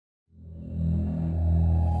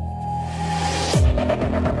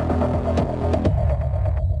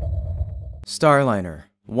Starliner,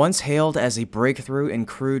 once hailed as a breakthrough in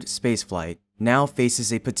crewed spaceflight, now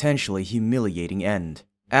faces a potentially humiliating end.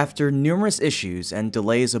 After numerous issues and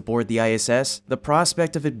delays aboard the ISS, the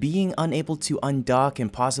prospect of it being unable to undock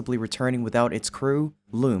and possibly returning without its crew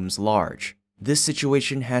looms large. This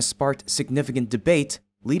situation has sparked significant debate,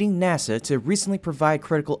 leading NASA to recently provide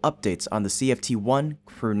critical updates on the CFT-1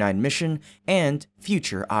 Crew 9 mission and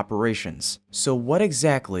future operations. So what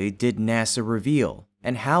exactly did NASA reveal?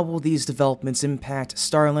 And how will these developments impact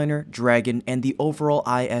Starliner, Dragon, and the overall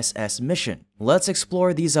ISS mission? Let's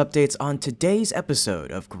explore these updates on today's episode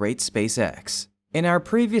of Great SpaceX. In our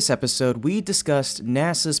previous episode, we discussed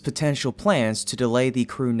NASA's potential plans to delay the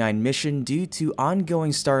Crew 9 mission due to ongoing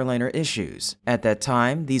Starliner issues. At that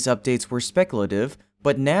time, these updates were speculative,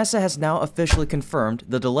 but NASA has now officially confirmed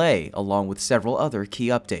the delay, along with several other key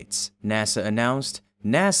updates. NASA announced,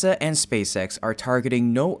 NASA and SpaceX are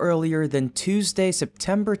targeting no earlier than Tuesday,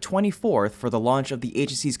 September 24th for the launch of the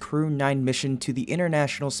agency's Crew 9 mission to the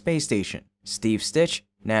International Space Station. Steve Stitch,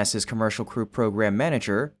 NASA's Commercial Crew Program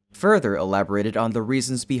Manager, further elaborated on the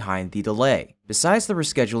reasons behind the delay. Besides the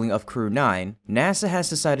rescheduling of Crew 9, NASA has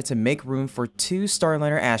decided to make room for 2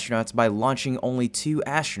 Starliner astronauts by launching only 2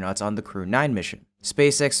 astronauts on the Crew 9 mission.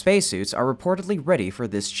 SpaceX spacesuits are reportedly ready for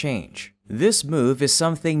this change. This move is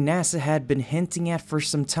something NASA had been hinting at for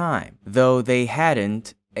some time, though they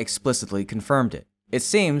hadn't explicitly confirmed it. It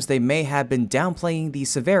seems they may have been downplaying the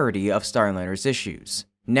severity of Starliner's issues.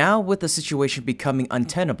 Now, with the situation becoming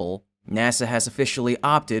untenable, NASA has officially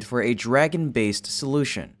opted for a Dragon-based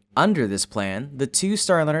solution. Under this plan, the 2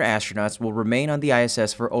 Starliner astronauts will remain on the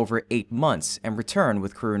ISS for over 8 months and return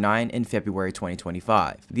with Crew 9 in February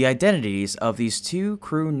 2025. The identities of these 2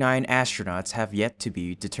 Crew 9 astronauts have yet to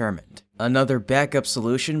be determined. Another backup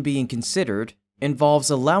solution being considered involves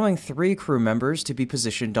allowing 3 crew members to be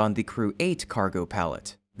positioned on the Crew 8 cargo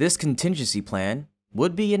pallet. This contingency plan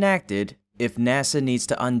would be enacted if NASA needs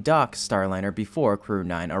to undock Starliner before Crew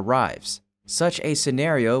 9 arrives. Such a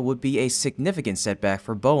scenario would be a significant setback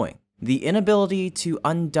for Boeing. The inability to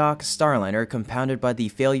undock Starliner, compounded by the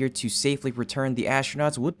failure to safely return the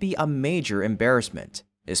astronauts, would be a major embarrassment,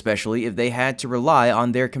 especially if they had to rely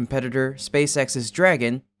on their competitor SpaceX's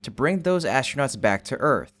Dragon to bring those astronauts back to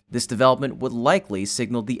Earth. This development would likely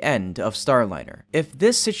signal the end of Starliner. If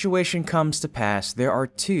this situation comes to pass, there are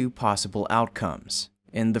 2 possible outcomes.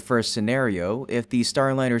 In the first scenario, if the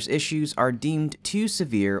Starliner's issues are deemed too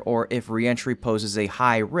severe or if re-entry poses a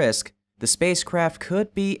high risk, the spacecraft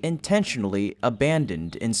could be intentionally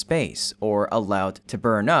abandoned in space or allowed to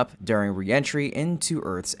burn up during re-entry into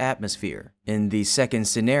Earth's atmosphere. In the second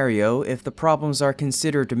scenario, if the problems are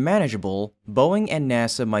considered manageable, Boeing and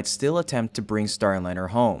NASA might still attempt to bring Starliner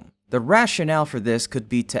home. The rationale for this could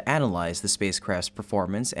be to analyze the spacecraft's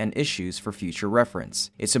performance and issues for future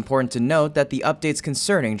reference. It's important to note that the updates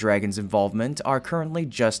concerning Dragon's involvement are currently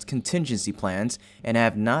just contingency plans and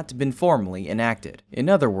have not been formally enacted. In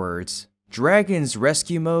other words, Dragon's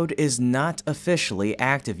rescue mode is not officially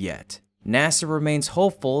active yet. NASA remains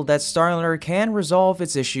hopeful that Starliner can resolve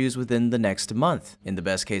its issues within the next month. In the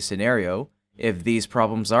best-case scenario, if these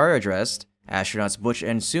problems are addressed, astronauts Butch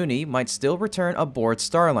and Suni might still return aboard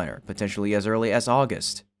Starliner, potentially as early as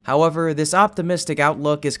August. However, this optimistic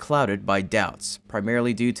outlook is clouded by doubts,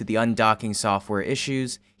 primarily due to the undocking software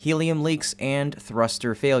issues, helium leaks, and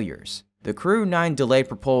thruster failures. The Crew 9 delay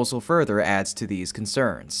proposal further adds to these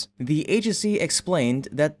concerns. The agency explained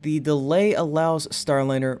that the delay allows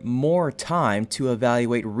Starliner more time to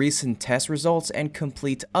evaluate recent test results and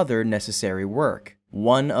complete other necessary work.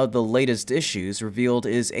 One of the latest issues revealed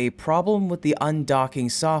is a problem with the undocking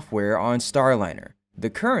software on Starliner. The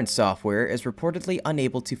current software is reportedly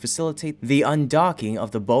unable to facilitate the undocking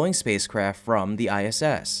of the Boeing spacecraft from the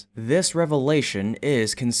ISS. This revelation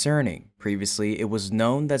is concerning. Previously, it was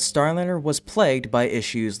known that Starliner was plagued by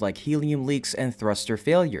issues like helium leaks and thruster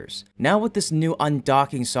failures. Now with this new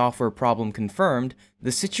undocking software problem confirmed,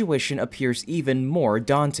 the situation appears even more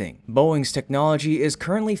daunting. Boeing's technology is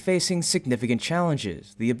currently facing significant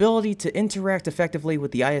challenges. The ability to interact effectively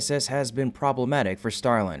with the ISS has been problematic for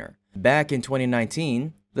Starliner. Back in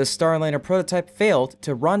 2019, the Starliner prototype failed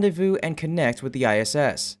to rendezvous and connect with the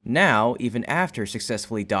ISS. Now, even after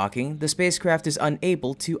successfully docking, the spacecraft is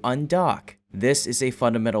unable to undock. This is a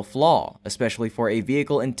fundamental flaw, especially for a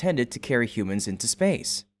vehicle intended to carry humans into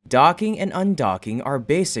space. Docking and undocking are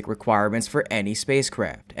basic requirements for any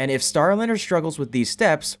spacecraft, and if Starliner struggles with these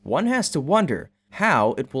steps, one has to wonder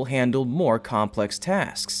how it will handle more complex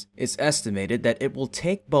tasks. It's estimated that it will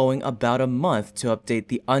take Boeing about a month to update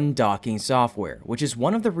the undocking software, which is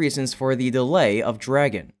one of the reasons for the delay of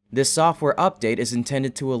Dragon. This software update is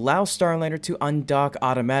intended to allow Starliner to undock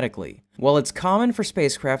automatically. While it's common for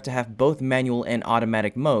spacecraft to have both manual and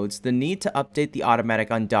automatic modes, the need to update the automatic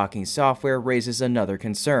undocking software raises another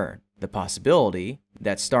concern: the possibility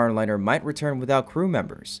that Starliner might return without crew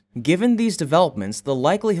members. Given these developments, the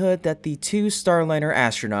likelihood that the 2 Starliner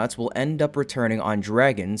astronauts will end up returning on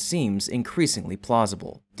Dragon seems increasingly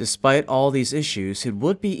plausible. Despite all these issues, it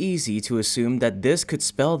would be easy to assume that this could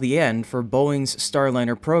spell the end for Boeing's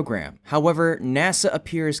Starliner program. However, NASA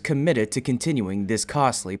appears committed to continuing this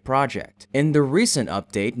costly project. In the recent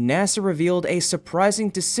update, NASA revealed a surprising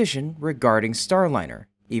decision regarding Starliner.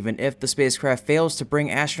 Even if the spacecraft fails to bring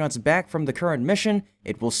astronauts back from the current mission,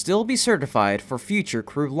 it will still be certified for future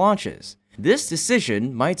crew launches. This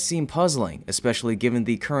decision might seem puzzling, especially given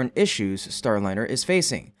the current issues Starliner is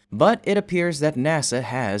facing, but it appears that NASA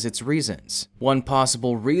has its reasons. One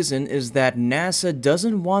possible reason is that NASA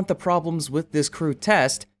doesn't want the problems with this crew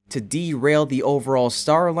test to derail the overall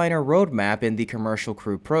Starliner roadmap in the commercial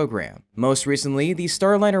crew program. Most recently, the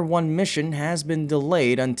Starliner 1 mission has been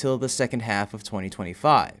delayed until the second half of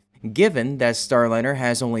 2025. Given that Starliner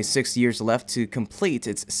has only 6 years left to complete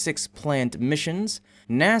its 6 planned missions,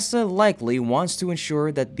 NASA likely wants to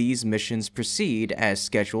ensure that these missions proceed as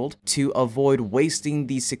scheduled to avoid wasting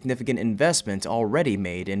the significant investment already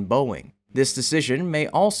made in Boeing. This decision may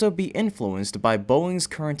also be influenced by Boeing's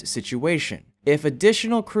current situation. If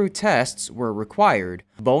additional crew tests were required,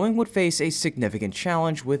 Boeing would face a significant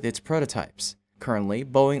challenge with its prototypes. Currently,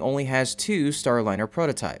 Boeing only has 2 Starliner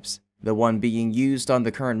prototypes, the one being used on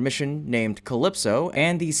the current mission named Calypso,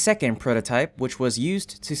 and the second prototype which was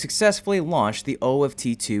used to successfully launch the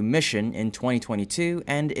OFT-2 mission in 2022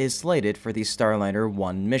 and is slated for the Starliner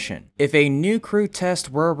 1 mission. If a new crew test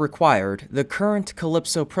were required, the current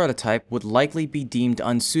Calypso prototype would likely be deemed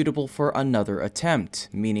unsuitable for another attempt,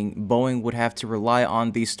 meaning Boeing would have to rely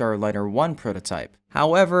on the Starliner 1 prototype.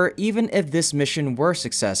 However, even if this mission were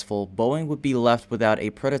successful, Boeing would be left without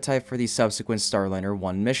a prototype for the subsequent Starliner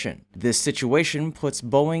 1 mission. This situation puts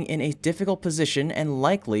Boeing in a difficult position and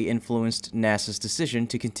likely influenced NASA's decision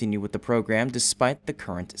to continue with the program despite the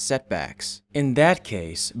current setbacks. In that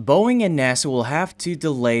case, Boeing and NASA will have to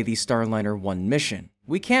delay the Starliner 1 mission.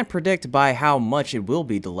 We can't predict by how much it will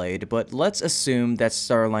be delayed, but let's assume that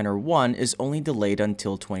Starliner 1 is only delayed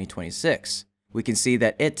until 2026. We can see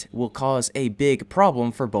that it will cause a big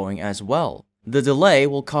problem for Boeing as well. The delay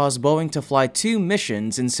will cause Boeing to fly 2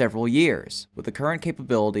 missions in several years. With the current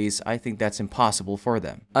capabilities, I think that's impossible for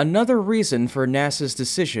them. Another reason for NASA's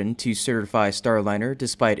decision to certify Starliner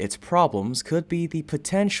despite its problems could be the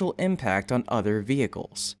potential impact on other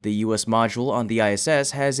vehicles. The US module on the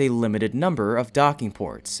ISS has a limited number of docking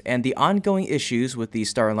ports, and the ongoing issues with the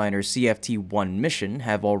Starliner CFT-1 mission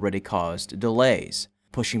have already caused delays,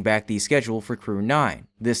 pushing back the schedule for Crew 9.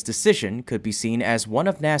 This decision could be seen as one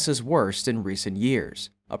of NASA's worst in recent years.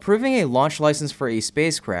 Approving a launch license for a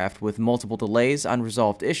spacecraft with multiple delays,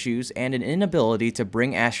 unresolved issues, and an inability to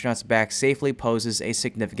bring astronauts back safely poses a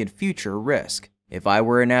significant future risk. If I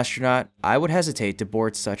were an astronaut, I would hesitate to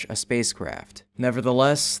board such a spacecraft.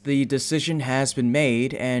 Nevertheless, the decision has been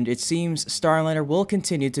made, and it seems Starliner will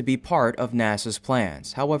continue to be part of NASA's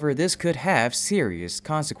plans. However, this could have serious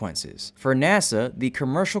consequences. For NASA, the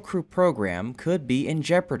commercial crew program could be in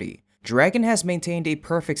jeopardy. Dragon has maintained a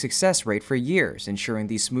perfect success rate for years, ensuring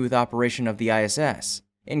the smooth operation of the ISS.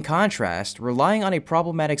 In contrast, relying on a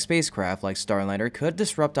problematic spacecraft like Starliner could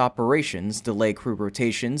disrupt operations, delay crew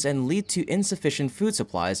rotations, and lead to insufficient food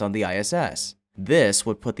supplies on the ISS. This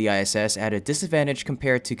would put the ISS at a disadvantage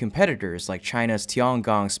compared to competitors like China's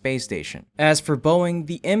Tiangong space station. As for Boeing,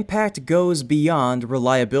 the impact goes beyond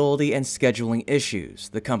reliability and scheduling issues.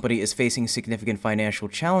 The company is facing significant financial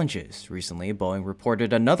challenges. Recently, Boeing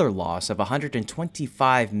reported another loss of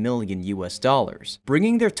 $125 million,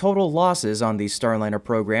 bringing their total losses on the Starliner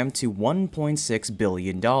program to $1.6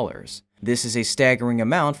 billion. This is a staggering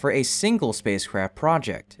amount for a single spacecraft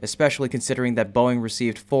project, especially considering that Boeing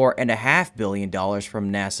received $4.5 billion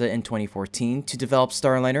from NASA in 2014 to develop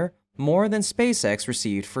Starliner, more than SpaceX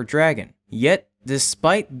received for Dragon. Yet,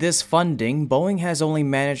 despite this funding, Boeing has only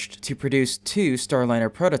managed to produce 2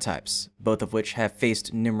 Starliner prototypes, both of which have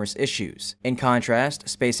faced numerous issues. In contrast,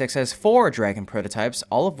 SpaceX has 4 Dragon prototypes,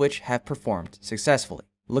 all of which have performed successfully.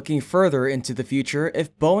 Looking further into the future,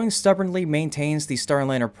 if Boeing stubbornly maintains the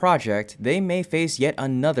Starliner project, they may face yet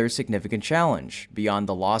another significant challenge. Beyond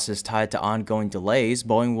the losses tied to ongoing delays,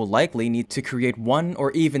 Boeing will likely need to create 1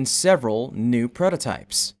 or even several new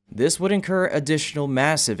prototypes. This would incur additional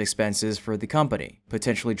massive expenses for the company,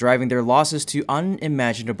 potentially driving their losses to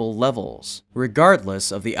unimaginable levels.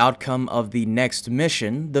 Regardless of the outcome of the next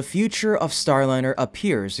mission, the future of Starliner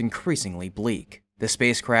appears increasingly bleak. The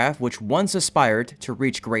spacecraft, which once aspired to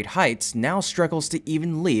reach great heights, now struggles to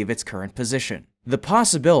even leave its current position. The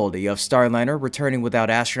possibility of Starliner returning without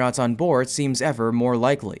astronauts on board seems ever more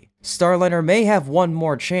likely. Starliner may have one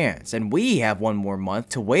more chance, and we have one more month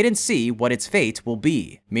to wait and see what its fate will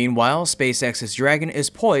be. Meanwhile, SpaceX's Dragon is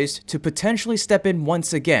poised to potentially step in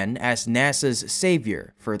once again as NASA's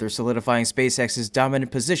savior, further solidifying SpaceX's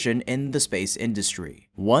dominant position in the space industry.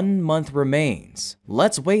 1 month remains.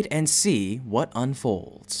 Let's wait and see what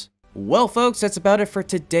unfolds. Well folks, that's about it for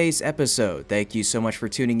today's episode. Thank you so much for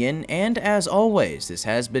tuning in, and as always, this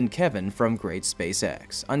has been Kevin from Great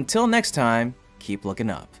SpaceX. Until next time, keep looking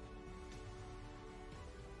up.